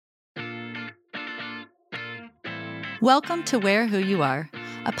Welcome to Wear Who You Are,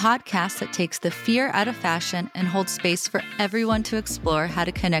 a podcast that takes the fear out of fashion and holds space for everyone to explore how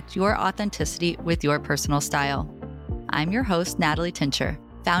to connect your authenticity with your personal style. I'm your host, Natalie Tincher,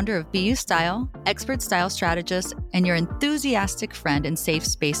 founder of BU Style, expert style strategist, and your enthusiastic friend and safe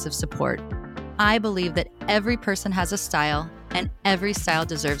space of support. I believe that every person has a style, and every style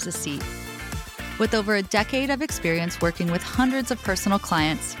deserves a seat. With over a decade of experience working with hundreds of personal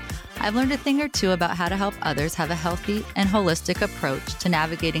clients, I've learned a thing or two about how to help others have a healthy and holistic approach to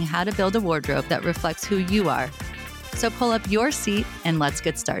navigating how to build a wardrobe that reflects who you are. So pull up your seat and let's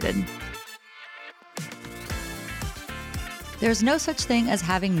get started. There's no such thing as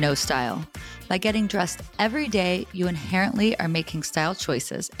having no style. By getting dressed every day, you inherently are making style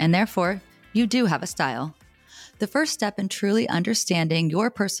choices, and therefore, you do have a style. The first step in truly understanding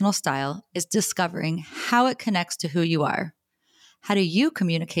your personal style is discovering how it connects to who you are. How do you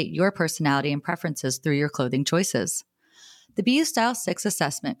communicate your personality and preferences through your clothing choices? The BU Style 6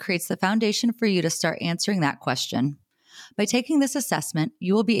 assessment creates the foundation for you to start answering that question. By taking this assessment,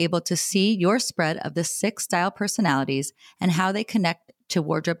 you will be able to see your spread of the 6 style personalities and how they connect to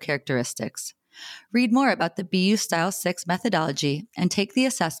wardrobe characteristics. Read more about the BU Style 6 methodology and take the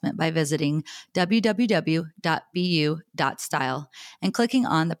assessment by visiting www.bu.style and clicking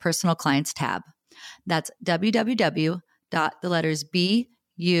on the Personal Clients tab. That's www.bu.style.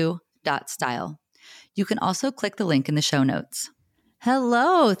 You can also click the link in the show notes.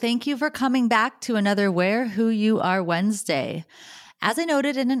 Hello, thank you for coming back to another Wear Who You Are Wednesday. As I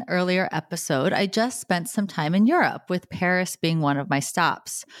noted in an earlier episode, I just spent some time in Europe, with Paris being one of my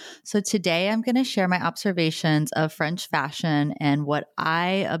stops. So today I'm going to share my observations of French fashion and what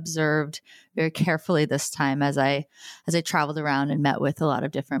I observed very carefully this time as I traveled around and met with a lot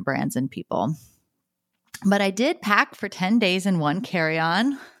of different brands and people. But I did pack for 10 days in one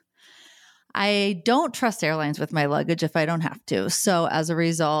carry-on. I don't trust airlines with my luggage if I don't have to. So as a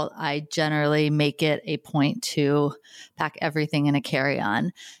result, I generally make it a point to pack everything in a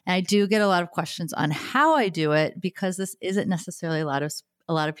carry-on. And I do get a lot of questions on how I do it because this isn't necessarily a lot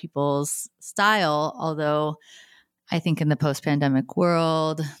of people's style. Although I think in the post-pandemic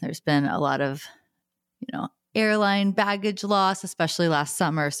world, there's been a lot of, airline baggage loss, especially last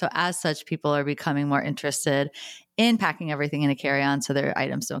summer. So as such, people are becoming more interested in packing everything in a carry-on so their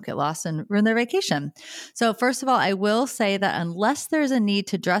items don't get lost and ruin their vacation. So first of all, I will say that unless there's a need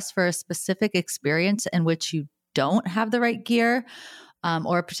to dress for a specific experience in which you don't have the right gear,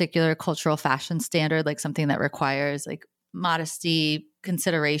 or a particular cultural fashion standard, like something that requires like modesty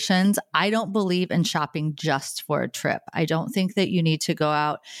considerations, I don't believe in shopping just for a trip. I don't think that you need to go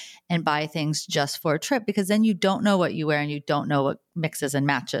out and buy things just for a trip because then you don't know what you wear and you don't know what mixes and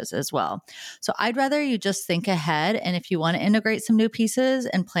matches as well. So I'd rather you just think ahead. And if you want to integrate some new pieces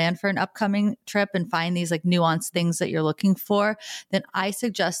and plan for an upcoming trip and find these like nuanced things that you're looking for, then I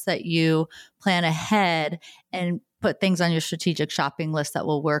suggest that you plan ahead and put things on your strategic shopping list that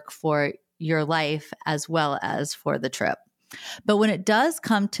will work for your life as well as for the trip. But when it does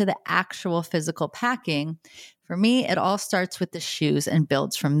come to the actual physical packing, for me, it all starts with the shoes and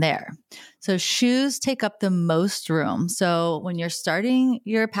builds from there. So shoes take up the most room. So when you're starting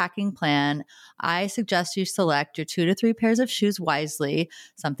your packing plan, I suggest you select your 2 to 3 pairs of shoes wisely,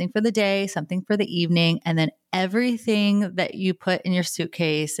 something for the day, something for the evening, and then everything that you put in your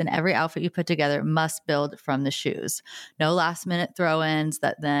suitcase and every outfit you put together must build from the shoes. No last minute throw-ins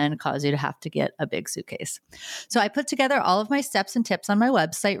that then cause you to have to get a big suitcase. So I put together all of my steps and tips on my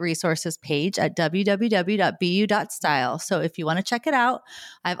website resources page at www.bu.style. So if you want to check it out,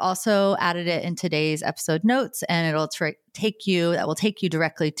 I've also added it in today's episode notes and it'll take you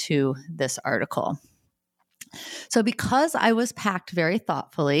directly to this article. So because I was packed very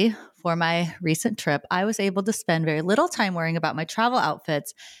thoughtfully for my recent trip, I was able to spend very little time worrying about my travel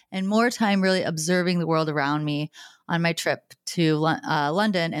outfits and more time really observing the world around me on my trip to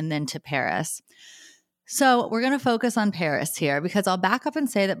London and then to Paris. So we're going to focus on Paris here because I'll back up and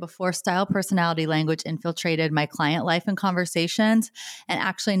say that before style personality language infiltrated my client life and conversations, and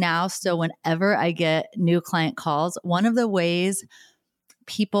actually now still whenever I get new client calls, one of the ways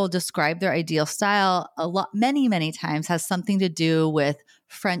people describe their ideal style many times has something to do with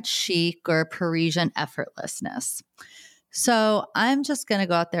French chic or Parisian effortlessness. So I'm just going to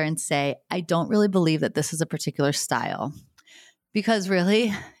go out there and say, I don't really believe that this is a particular style because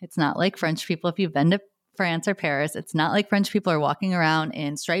really it's not like French people. If you've been to France or Paris, it's not like French people are walking around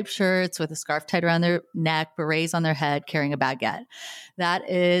in striped shirts with a scarf tied around their neck, berets on their head, carrying a baguette. That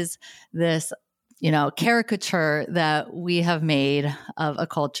is this caricature that we have made of a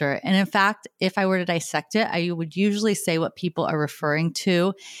culture. And in fact, if I were to dissect it, I would usually say what people are referring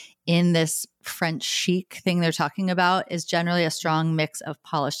to in this French chic thing they're talking about is generally a strong mix of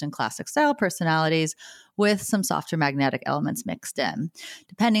polished and classic style personalities with some softer magnetic elements mixed in,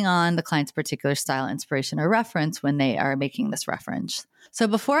 depending on the client's particular style, inspiration, or reference when they are making this reference. So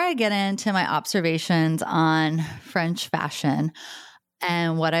before I get into my observations on French fashion,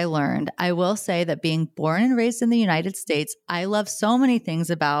 and what I learned, I will say that being born and raised in the United States, I love so many things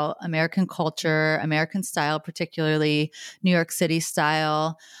about American culture, American style, particularly New York City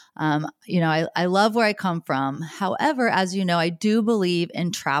style. I love where I come from. However, as you know, I do believe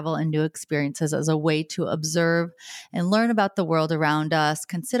in travel and new experiences as a way to observe and learn about the world around us,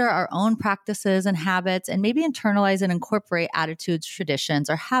 consider our own practices and habits, and maybe internalize and incorporate attitudes, traditions,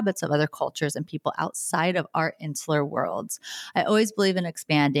 or habits of other cultures and people outside of our insular worlds. I always believe in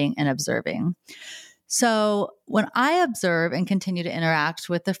expanding and observing. So when I observe and continue to interact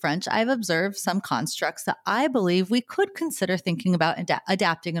with the French, I've observed some constructs that I believe we could consider thinking about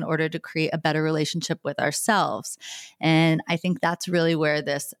adapting in order to create a better relationship with ourselves. And I think that's really where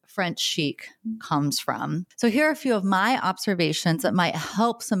this French chic comes from. So here are a few of my observations that might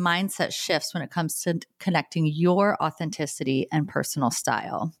help some mindset shifts when it comes to connecting your authenticity and personal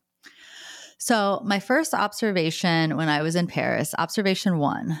style. So my first observation when I was in Paris, observation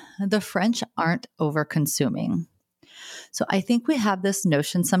 1, the French aren't over-consuming. So I think we have this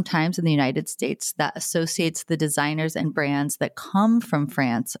notion sometimes in the United States that associates the designers and brands that come from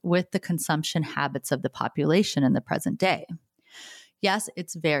France with the consumption habits of the population in the present day. Yes,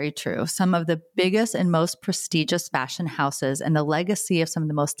 it's very true. Some of the biggest and most prestigious fashion houses and the legacy of some of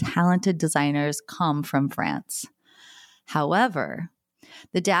the most talented designers come from France. However,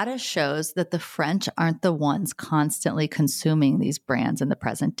 the data shows that the French aren't the ones constantly consuming these brands in the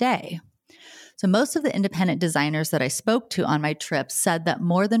present day. So most of the independent designers that I spoke to on my trip said that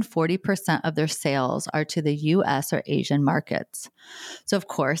more than 40% of their sales are to the US or Asian markets. So of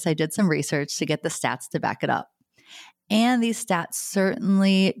course, I did some research to get the stats to back it up. And these stats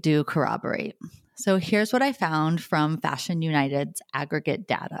certainly do corroborate. So here's what I found from Fashion United's aggregate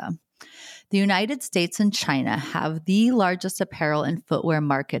data. The United States and China have the largest apparel and footwear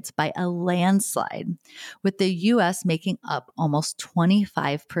markets by a landslide, with the U.S. making up almost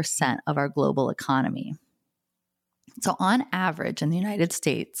 25% of our global economy. So on average in the United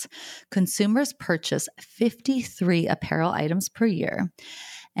States, consumers purchase 53 apparel items per year,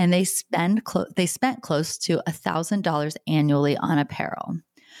 and they spent close to $1,000 annually on apparel.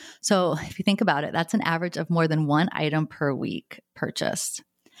 So if you think about it, that's an average of more than one item per week purchased.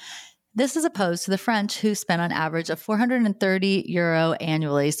 This is opposed to the French, who spend on average of 430 euro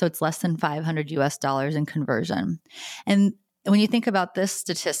annually, so it's less than $500 in conversion. And when you think about this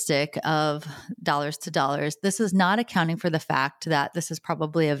statistic of dollars to dollars, this is not accounting for the fact that this is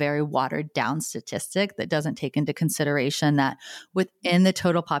probably a very watered down statistic that doesn't take into consideration that within the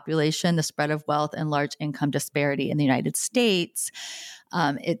total population, the spread of wealth and large income disparity in the United States,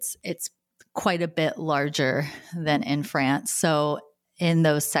 it's quite a bit larger than in France. So in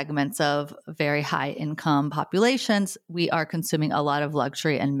those segments of very high income populations, we are consuming a lot of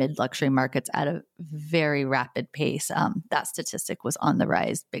luxury and mid-luxury markets at a very rapid pace. That statistic was on the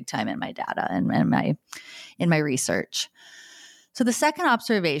rise big time in my data and in my research. So the second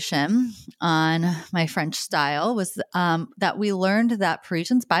observation on my French style was that we learned that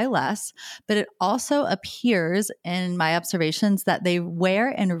Parisians buy less, but it also appears in my observations that they wear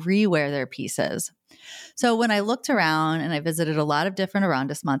and rewear their pieces. So when I looked around and I visited a lot of different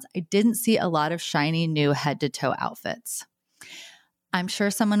arrondissements, I didn't see a lot of shiny new head-to-toe outfits. I'm sure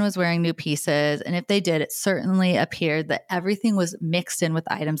someone was wearing new pieces, and if they did, it certainly appeared that everything was mixed in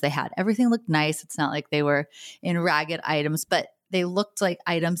with items they had. Everything looked nice. It's not like they were in ragged items, but they looked like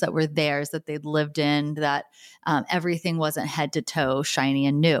items that were theirs, that they'd lived in, that everything wasn't head to toe shiny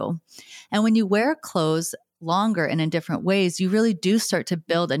and new. And when you wear clothes longer and in different ways, you really do start to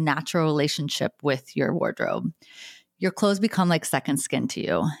build a natural relationship with your wardrobe. Your clothes become like second skin to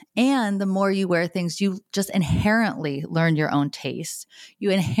you. And the more you wear things, you just inherently learn your own taste.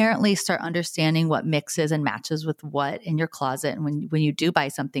 You inherently start understanding what mixes and matches with what in your closet and when you do buy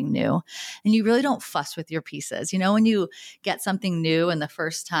something new. And you really don't fuss with your pieces. You know, when you get something new and the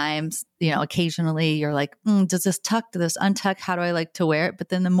first times, occasionally you're like, does this tuck, does this untuck? How do I like to wear it? But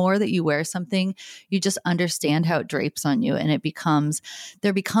then the more that you wear something, you just understand how it drapes on you, and there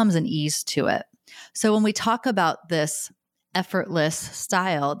becomes an ease to it. So when we talk about this effortless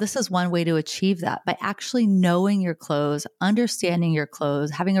style, this is one way to achieve that by actually knowing your clothes, understanding your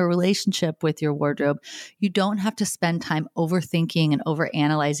clothes, having a relationship with your wardrobe. You don't have to spend time overthinking and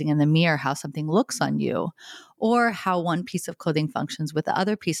overanalyzing in the mirror how something looks on you or how one piece of clothing functions with the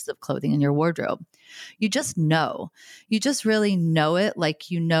other pieces of clothing in your wardrobe. You just know. You just really know it,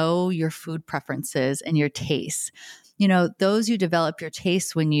 like you know your food preferences and your tastes. Those you develop your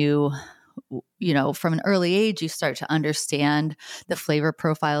tastes when from an early age, you start to understand the flavor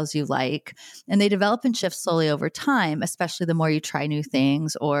profiles you like, and they develop and shift slowly over time, especially the more you try new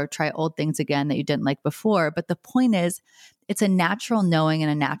things or try old things again that you didn't like before. But the point is, it's a natural knowing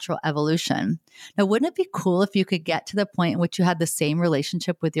and a natural evolution. Now, wouldn't it be cool if you could get to the point in which you had the same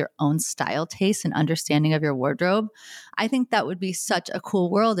relationship with your own style taste and understanding of your wardrobe? I think that would be such a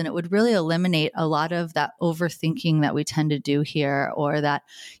cool world, and it would really eliminate a lot of that overthinking that we tend to do here, or that,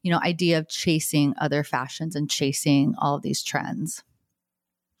 idea of chasing other fashions and chasing all of these trends.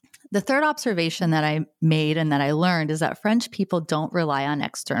 The third observation that I made and that I learned is that French people don't rely on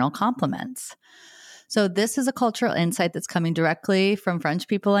external compliments. So this is a cultural insight that's coming directly from French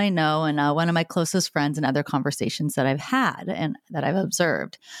people I know and one of my closest friends and other conversations that I've had and that I've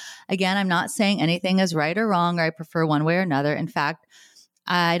observed. Again, I'm not saying anything is right or wrong or I prefer one way or another. In fact,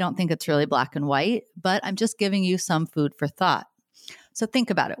 I don't think it's really black and white, but I'm just giving you some food for thought. So think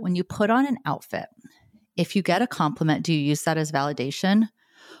about it. When you put on an outfit, if you get a compliment, do you use that as validation?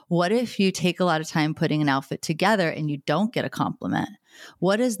 What if you take a lot of time putting an outfit together and you don't get a compliment?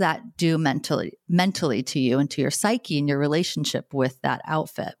 What does that do mentally to you and to your psyche and your relationship with that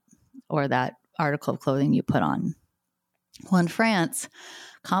outfit or that article of clothing you put on? Well, in France,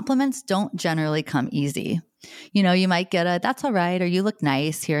 compliments don't generally come easy. You might get a, that's all right, or you look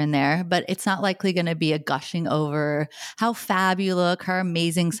nice here and there, but it's not likely going to be a gushing over how fab you look, how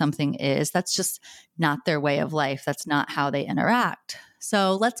amazing something is. That's just not their way of life. That's not how they interact.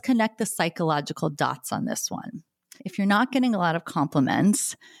 So let's connect the psychological dots on this one. If you're not getting a lot of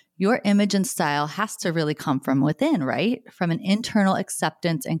compliments, your image and style has to really come from within, right? From an internal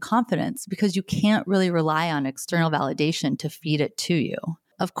acceptance and confidence, because you can't really rely on external validation to feed it to you.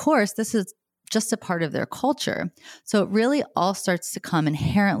 Of course, this is just a part of their culture. So it really all starts to come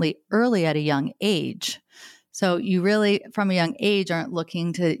inherently early at a young age. So you really, from a young age, aren't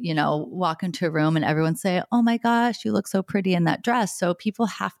looking to, walk into a room and everyone say, oh my gosh, you look so pretty in that dress. So people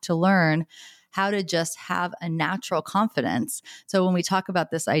have to learn how to just have a natural confidence. So when we talk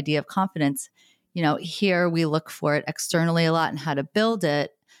about this idea of confidence, here we look for it externally a lot and how to build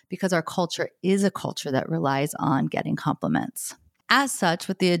it, because our culture is a culture that relies on getting compliments. As such,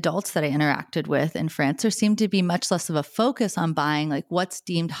 with the adults that I interacted with in France, there seemed to be much less of a focus on buying like what's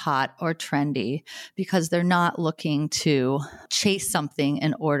deemed hot or trendy, because they're not looking to chase something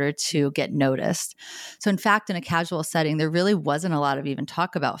in order to get noticed. So in fact, in a casual setting, there really wasn't a lot of even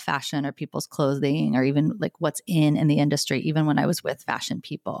talk about fashion or people's clothing or even like what's in the industry, even when I was with fashion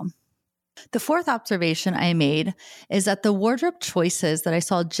people. The fourth observation I made is that the wardrobe choices that I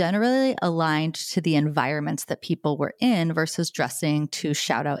saw generally aligned to the environments that people were in versus dressing to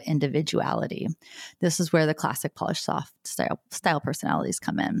shout out individuality. This is where the classic polished soft style personalities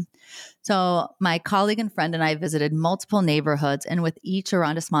come in. So my colleague and friend and I visited multiple neighborhoods, and with each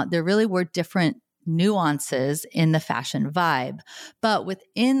arrondissement, there really were different nuances in the fashion vibe. But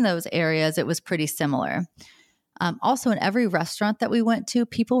within those areas, it was pretty similar. Also, in every restaurant that we went to,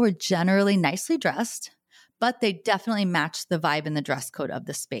 people were generally nicely dressed, but they definitely matched the vibe and the dress code of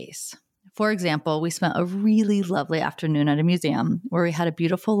the space. For example, we spent a really lovely afternoon at a museum where we had a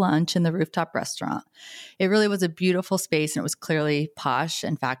beautiful lunch in the rooftop restaurant. It really was a beautiful space and it was clearly posh.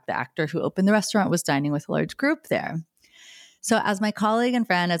 In fact, the actor who opened the restaurant was dining with a large group there. So as my colleague and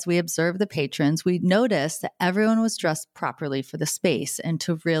friend, as we observed the patrons, we noticed that everyone was dressed properly for the space and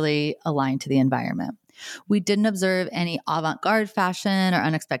to really align to the environment. We didn't observe any avant-garde fashion or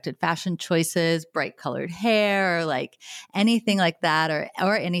unexpected fashion choices, bright colored hair, or like anything like that,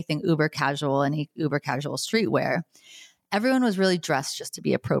 or anything uber casual, any uber casual streetwear. Everyone was really dressed just to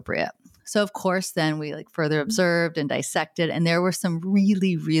be appropriate. So of course, then we further observed and dissected, and there were some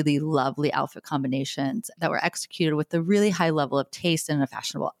really, really lovely outfit combinations that were executed with a really high level of taste and a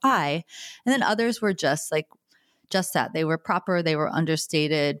fashionable eye. And then others were just that. They were proper, they were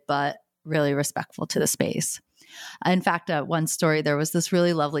understated, but really respectful to the space. In fact, one story, there was this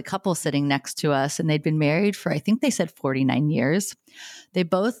really lovely couple sitting next to us, and they'd been married for, I think they said 49 years. They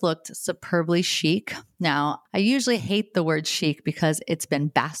both looked superbly chic. Now, I usually hate the word chic because it's been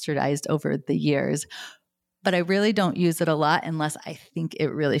bastardized over the years, but I really don't use it a lot unless I think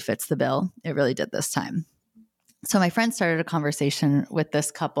it really fits the bill. It really did this time. So my friend started a conversation with this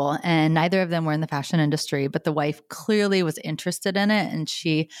couple, and neither of them were in the fashion industry, but the wife clearly was interested in it, and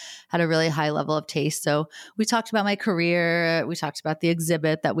she had a really high level of taste. So we talked about my career. We talked about the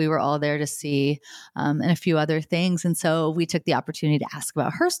exhibit that we were all there to see, and a few other things. And so we took the opportunity to ask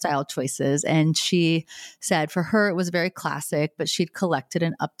about her style choices. And she said for her, it was very classic, but she'd collected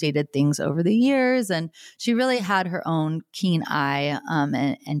and updated things over the years. And she really had her own keen eye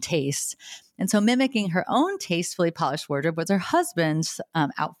and taste. And so mimicking her own tastefully polished wardrobe was her husband's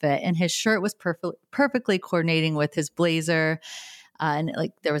outfit, and his shirt was perfectly coordinating with his blazer. And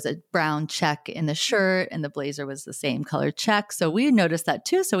like there was a brown check in the shirt, and the blazer was the same color check. So we noticed that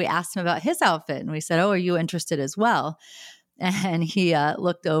too. So we asked him about his outfit, and we said, "Oh, are you interested as well?" And he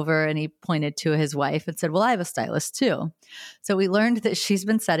looked over and he pointed to his wife and said, "Well, I have a stylist too." So we learned that she's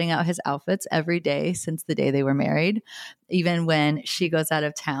been setting out his outfits every day since the day they were married. Even when she goes out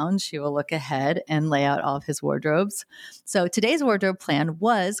of town, she will look ahead and lay out all of his wardrobes. So today's wardrobe plan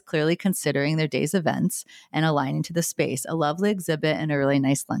was clearly considering their day's events and aligning to the space, a lovely exhibit and a really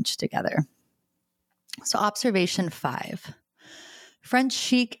nice lunch together. So observation 5, French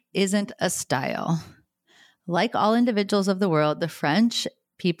chic isn't a style. Like all individuals of the world, the French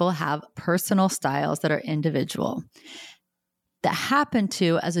people have personal styles that are individual, that happen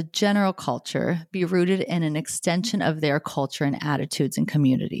to, as a general culture, be rooted in an extension of their culture and attitudes and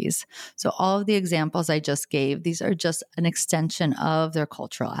communities. So all of the examples I just gave, these are just an extension of their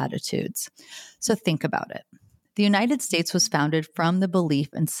cultural attitudes. So think about it. The United States was founded from the belief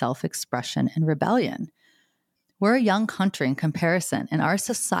in self-expression and rebellion. We're a young country in comparison, and our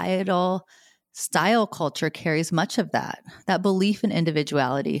societal style culture carries much of that belief in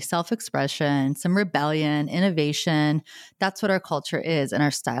individuality, self-expression, some rebellion, innovation. That's what our culture is, and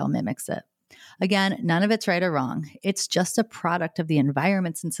our style mimics it. Again, none of it's right or wrong. It's just a product of the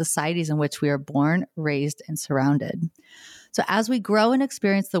environments and societies in which we are born, raised, and surrounded. So as we grow and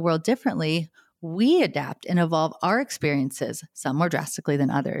experience the world differently, we adapt and evolve our experiences, some more drastically than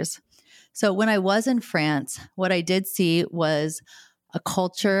others. So when I was in France, what I did see was a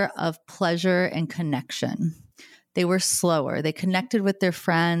culture of pleasure and connection. They were slower. They connected with their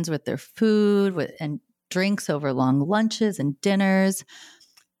friends, with their food, and drinks over long lunches and dinners.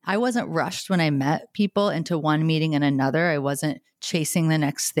 I wasn't rushed when I met people into one meeting and another. I wasn't chasing the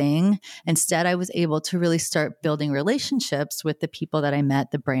next thing. Instead, I was able to really start building relationships with the people that I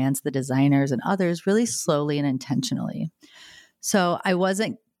met, the brands, the designers, and others, really slowly and intentionally. So I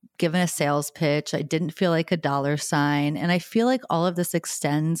wasn't given a sales pitch. I didn't feel like a dollar sign. And I feel like all of this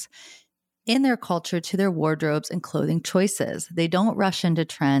extends in their culture to their wardrobes and clothing choices. They don't rush into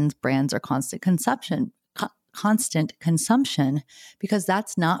trends, brands, or constant consumption because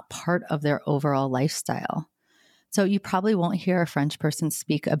that's not part of their overall lifestyle. So you probably won't hear a French person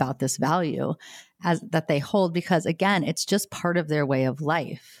speak about this value that they hold because, again, it's just part of their way of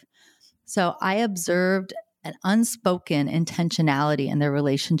life. So I observed an unspoken intentionality in their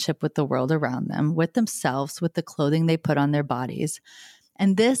relationship with the world around them, with themselves, with the clothing they put on their bodies.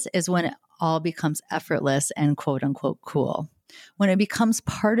 And this is when it all becomes effortless and quote unquote cool. When it becomes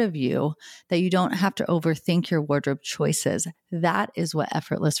part of you that you don't have to overthink your wardrobe choices, that is what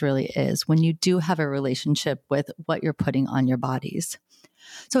effortless really is, when you do have a relationship with what you're putting on your bodies.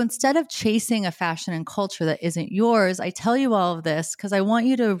 So instead of chasing a fashion and culture that isn't yours, I tell you all of this because I want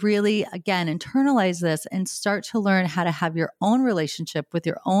you to really, again, internalize this and start to learn how to have your own relationship with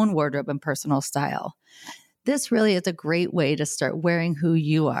your own wardrobe and personal style. This really is a great way to start wearing who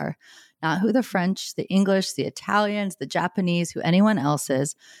you are, not who the French, the English, the Italians, the Japanese, who anyone else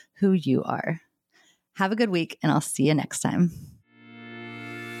is, who you are. Have a good week, and I'll see you next time.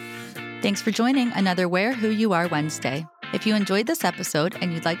 Thanks for joining another Wear Who You Are Wednesday. If you enjoyed this episode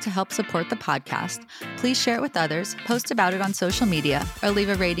and you'd like to help support the podcast, please share it with others, post about it on social media, or leave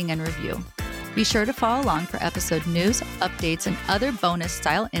a rating and review. Be sure to follow along for episode news, updates, and other bonus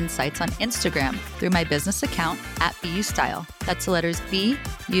style insights on Instagram through my business account @BUStyle. That's the letters B,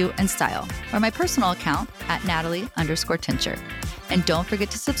 U, and style, or my personal account @Natalie_Tincher. And don't forget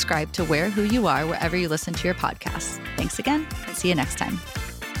to subscribe to Wear Who You Are wherever you listen to your podcasts. Thanks again, and see you next time.